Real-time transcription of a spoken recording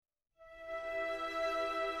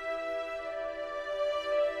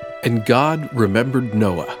And God remembered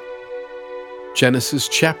Noah. Genesis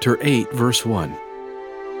chapter 8, verse 1.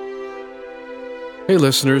 Hey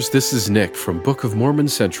listeners, this is Nick from Book of Mormon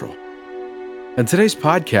Central. And today's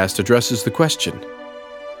podcast addresses the question,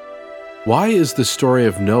 why is the story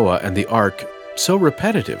of Noah and the ark so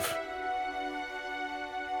repetitive?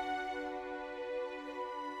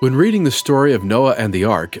 When reading the story of Noah and the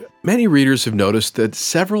ark, many readers have noticed that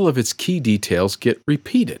several of its key details get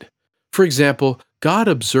repeated. For example, God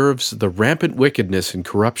observes the rampant wickedness and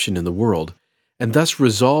corruption in the world, and thus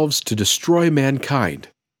resolves to destroy mankind,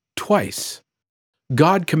 twice.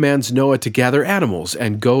 God commands Noah to gather animals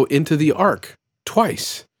and go into the ark,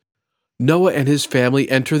 twice. Noah and his family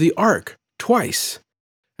enter the ark, twice.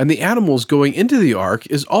 And the animals going into the ark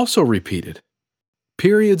is also repeated.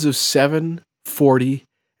 Periods of 7, 40,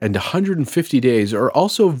 and 150 days are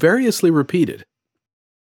also variously repeated.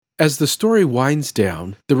 As the story winds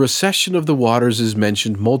down, the recession of the waters is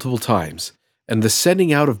mentioned multiple times, and the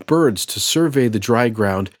sending out of birds to survey the dry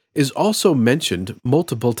ground is also mentioned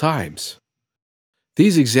multiple times.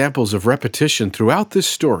 These examples of repetition throughout this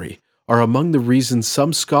story are among the reasons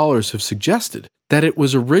some scholars have suggested that it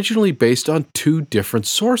was originally based on two different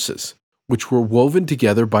sources, which were woven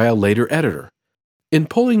together by a later editor. In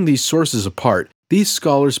pulling these sources apart, these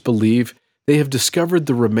scholars believe they have discovered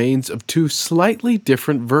the remains of two slightly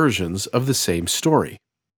different versions of the same story.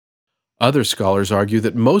 Other scholars argue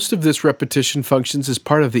that most of this repetition functions as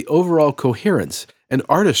part of the overall coherence and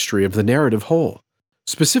artistry of the narrative whole.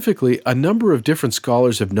 Specifically, a number of different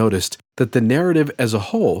scholars have noticed that the narrative as a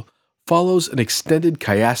whole follows an extended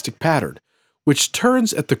chiastic pattern, which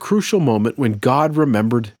turns at the crucial moment when God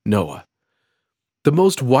remembered Noah. The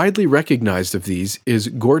most widely recognized of these is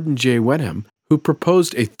Gordon J. Wenham, who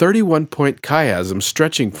proposed a 31-point chiasm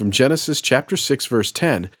stretching from Genesis chapter 6 verse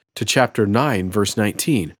 10 to chapter 9 verse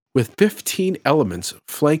 19, with 15 elements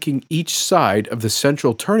flanking each side of the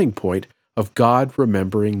central turning point of God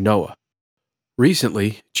remembering Noah.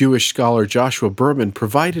 Recently, Jewish scholar Joshua Berman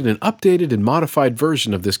provided an updated and modified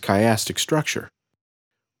version of this chiastic structure.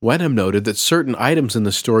 Wenham noted that certain items in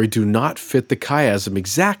the story do not fit the chiasm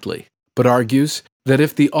exactly, but argues that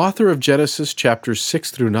if the author of Genesis chapters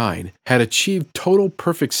 6 through 9 had achieved total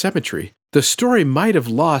perfect symmetry, the story might have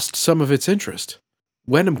lost some of its interest.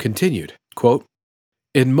 Wenham continued, quote,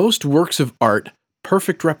 "In most works of art,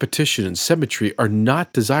 perfect repetition and symmetry are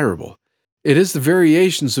not desirable. It is the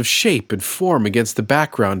variations of shape and form against the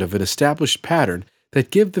background of an established pattern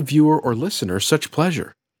that give the viewer or listener such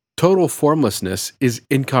pleasure. Total formlessness is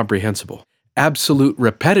incomprehensible. Absolute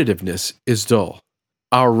repetitiveness is dull.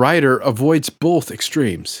 Our writer avoids both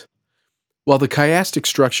extremes. While the chiastic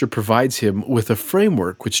structure provides him with a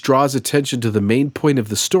framework which draws attention to the main point of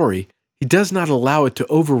the story, he does not allow it to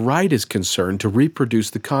override his concern to reproduce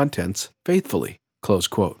the contents faithfully." Close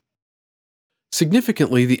quote.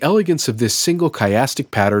 Significantly, the elegance of this single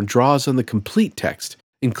chiastic pattern draws on the complete text,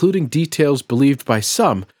 including details believed by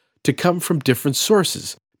some to come from different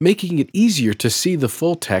sources, making it easier to see the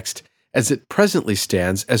full text as it presently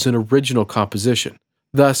stands as an original composition.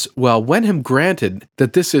 Thus, while Wenham granted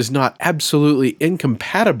that this is not absolutely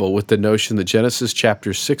incompatible with the notion that Genesis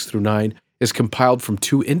chapters 6 through 9 is compiled from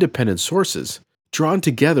two independent sources, drawn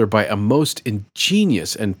together by a most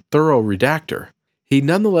ingenious and thorough redactor, he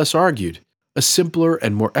nonetheless argued a simpler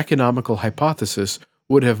and more economical hypothesis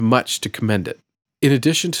would have much to commend it. In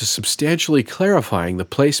addition to substantially clarifying the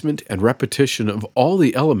placement and repetition of all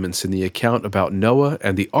the elements in the account about Noah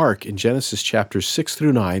and the ark in Genesis chapters 6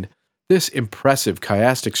 through 9, this impressive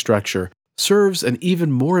chiastic structure serves an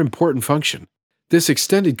even more important function. This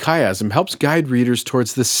extended chiasm helps guide readers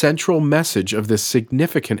towards the central message of this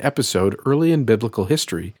significant episode early in biblical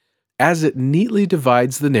history, as it neatly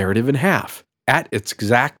divides the narrative in half, at its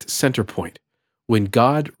exact center point, when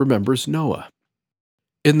God remembers Noah.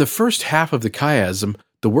 In the first half of the chiasm,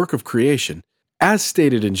 the work of creation, as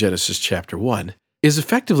stated in Genesis chapter 1, is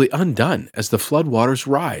effectively undone as the flood waters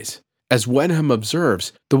rise. As Wenham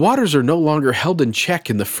observes, the waters are no longer held in check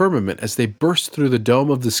in the firmament as they burst through the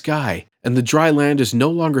dome of the sky, and the dry land is no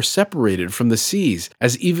longer separated from the seas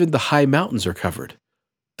as even the high mountains are covered.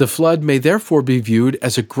 The flood may therefore be viewed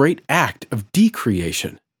as a great act of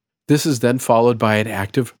decreation. This is then followed by an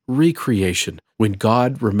act of recreation. When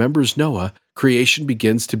God remembers Noah, creation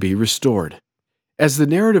begins to be restored. As the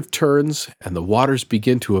narrative turns and the waters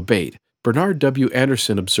begin to abate, Bernard W.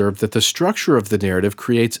 Anderson observed that the structure of the narrative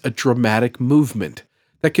creates a dramatic movement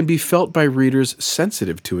that can be felt by readers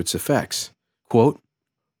sensitive to its effects. Quote,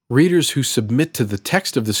 "Readers who submit to the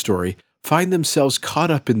text of the story find themselves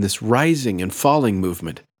caught up in this rising and falling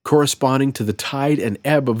movement, corresponding to the tide and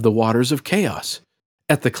ebb of the waters of chaos.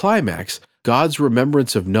 At the climax, God's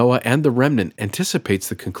remembrance of Noah and the remnant anticipates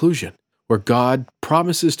the conclusion, where God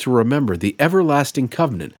promises to remember the everlasting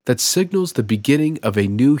covenant that signals the beginning of a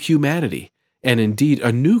new humanity, and indeed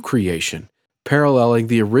a new creation, paralleling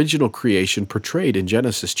the original creation portrayed in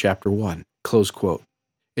Genesis chapter 1. Close quote.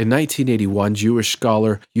 In 1981, Jewish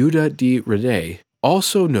scholar Yehuda D. Renee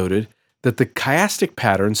also noted that the chiastic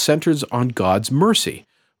pattern centers on God's mercy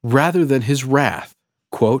rather than his wrath.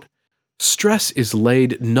 Quote, stress is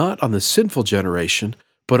laid not on the sinful generation,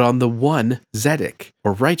 but on the one tzedek,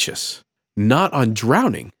 or righteous, not on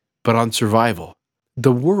drowning, but on survival.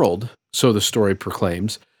 The world, so the story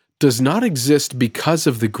proclaims, does not exist because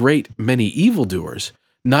of the great many evildoers,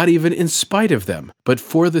 not even in spite of them, but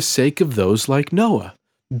for the sake of those like Noah.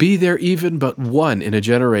 Be there even but one in a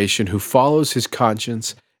generation who follows his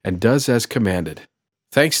conscience and does as commanded.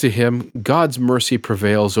 Thanks to him, God's mercy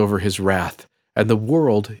prevails over his wrath, and the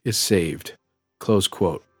world is saved. Close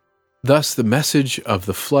quote. Thus, the message of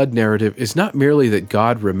the flood narrative is not merely that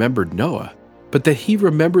God remembered Noah, but that he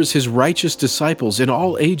remembers his righteous disciples in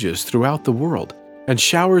all ages throughout the world, and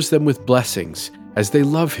showers them with blessings as they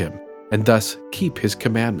love him and thus keep his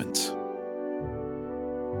commandments.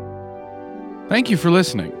 Thank you for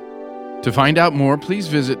listening. To find out more, please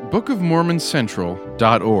visit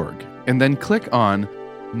bookofmormoncentral.org and then click on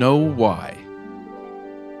Know Why.